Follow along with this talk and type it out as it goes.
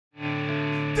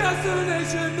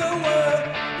Destination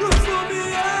nowhere. Look for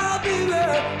me, I'll be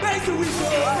there. Make sure we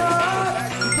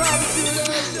survive. You probably should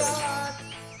have died.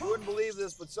 You wouldn't believe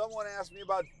this, but someone asked me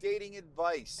about dating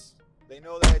advice. They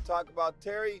know that I talk about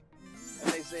Terry,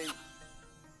 and they say,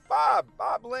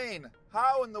 Bob Lane,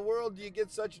 how in the world do you get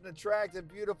such an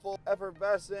attractive, beautiful,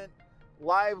 effervescent,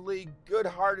 lively,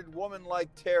 good-hearted woman like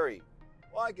Terry?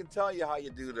 Well, I can tell you how you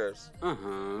do this.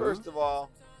 First of all,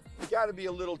 you got to be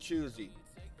a little choosy.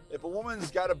 If a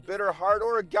woman's got a bitter heart,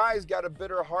 or a guy's got a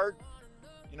bitter heart,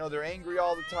 you know, they're angry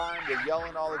all the time, they're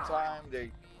yelling all the time,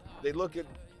 they look at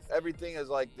everything as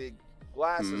like the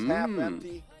glass is half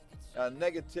empty,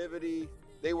 negativity.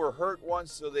 They were hurt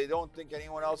once, so they don't think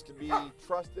anyone else can be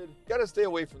trusted. Got to stay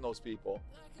away from those people.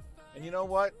 And you know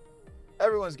what?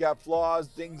 Everyone's got flaws,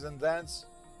 dings and dents,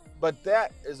 but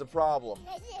that is a problem.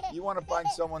 You want to find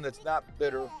someone that's not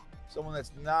bitter, someone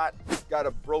that's not got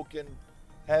a broken,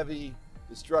 heavy,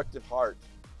 destructive heart,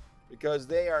 because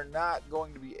they are not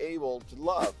going to be able to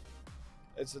love.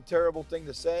 It's a terrible thing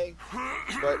to say,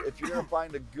 but if you're going to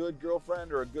find a good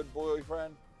girlfriend or a good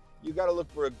boyfriend, you got to look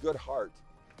for a good heart.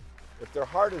 If their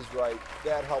heart is right,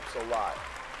 that helps a lot.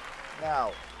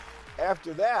 Now,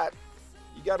 after that,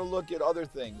 you got to look at other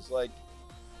things. Like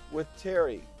with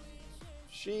Terry,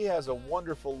 she has a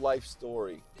wonderful life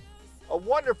story. A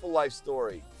wonderful life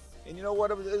story. And you know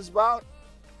what it is about?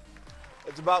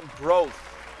 It's about growth.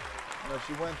 You know,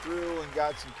 she went through and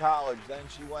got some college, then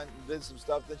she went and did some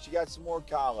stuff, then she got some more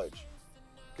college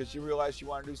because she realized she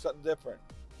wanted to do something different.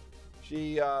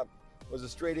 She was a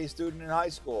straight A student in high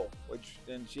school,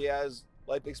 and she has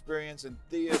life experience in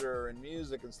theater and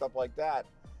music and stuff like that,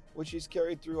 which she's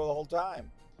carried through the whole time.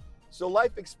 So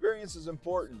life experience is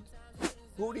important.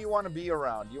 Who do you want to be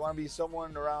around? You want to be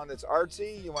someone around that's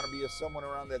artsy? You want to be someone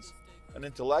around that's an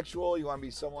intellectual? You want to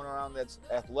be someone around that's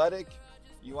athletic?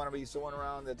 You want to be someone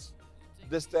around that's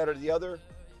this, that, or the other?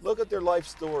 Look at their life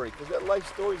story, because that life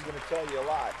story is going to tell you a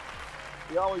lot.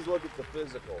 You always look at the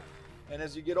physical. And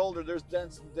as you get older, there's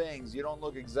dents and things. You don't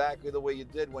look exactly the way you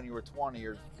did when you were 20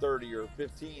 or 30 or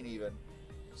 15 even.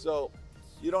 So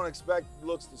you don't expect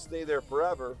looks to stay there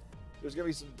forever. There's going to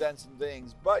be some dents and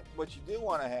things. But what you do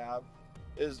want to have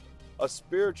is a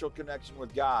spiritual connection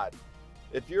with God.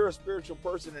 If you're a spiritual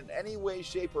person in any way,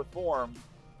 shape, or form,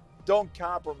 don't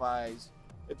compromise.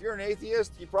 If you're an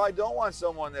atheist, you probably don't want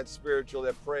someone that's spiritual,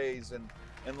 that prays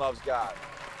and loves God.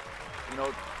 You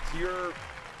know, to your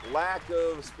lack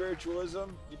of spiritualism,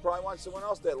 you probably want someone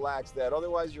else that lacks that.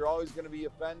 Otherwise, you're always going to be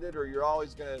offended, or you're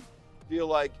always going to feel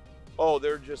like, oh,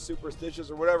 they're just superstitious,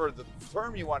 or whatever the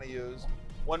term you want to use,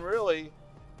 when really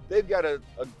they've got a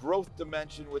growth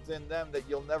dimension within them that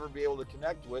you'll never be able to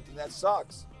connect with, and that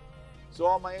sucks. So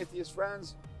all my atheist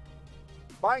friends,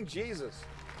 find Jesus.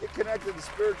 Get connected to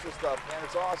spiritual stuff, man.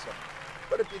 It's awesome.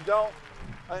 But if you don't,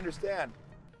 I understand.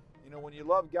 You know, when you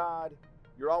love God,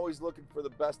 you're always looking for the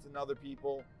best in other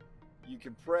people. You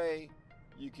can pray.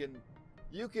 You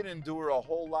can endure a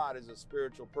whole lot as a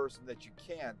spiritual person that you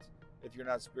can't if you're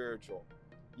not spiritual.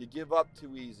 You give up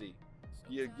too easy.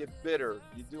 You get bitter.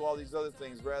 You do all these other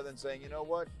things rather than saying, you know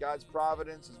what? God's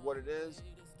providence is what it is.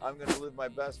 I'm going to live my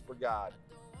best for God.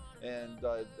 And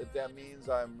if that means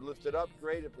I'm lifted up,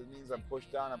 great. If it means I'm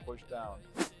pushed down, I'm pushed down.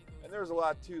 And there's a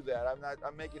lot to that.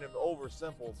 I'm making it over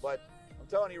simple, but I'm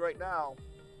telling you right now,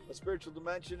 a spiritual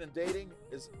dimension in dating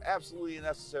is absolutely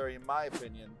necessary, in my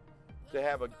opinion, to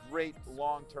have a great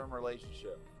long-term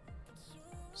relationship.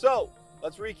 So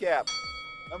let's recap.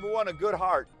 Number 1, a good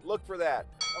heart. Look for that.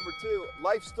 Number 2,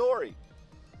 life story.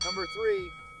 Number 3,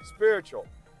 spiritual.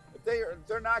 If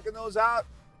they're knocking those out,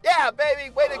 yeah,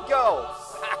 baby, way to go.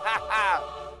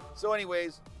 So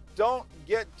anyways, don't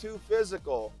get too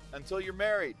physical until you're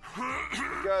married,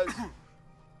 because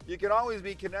you can always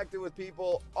be connected with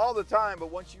people all the time,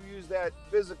 but once you use that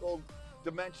physical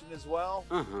dimension as well,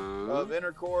 of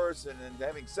intercourse and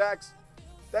having sex,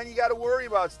 then you got to worry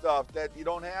about stuff that you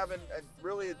don't have, and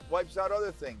really it wipes out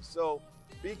other things. So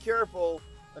be careful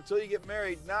until you get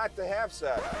married not to have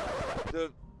sex,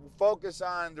 to focus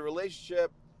on the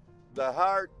relationship, the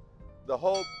heart, the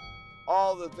hope,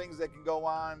 all the things that can go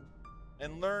on,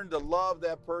 and learn to love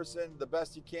that person the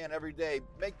best you can every day.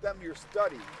 Make them your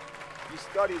study. You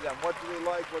study them. What do they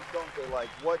like? What don't they like?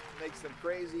 What makes them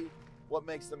crazy? What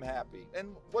makes them happy?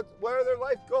 And what are their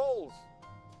life goals?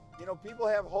 You know, people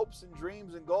have hopes and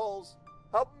dreams and goals.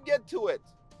 Help them get to it.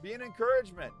 Be an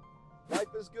encouragement.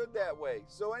 Life is good that way.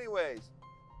 So anyways,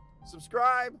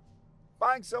 subscribe.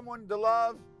 Find someone to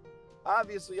love.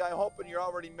 Obviously, I'm hoping you're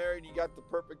already married and you got the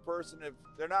perfect person. If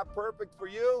they're not perfect for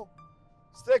you,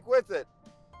 stick with it.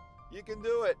 You can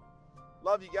do it.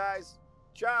 Love you guys.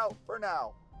 Ciao for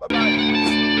now. Bye-bye.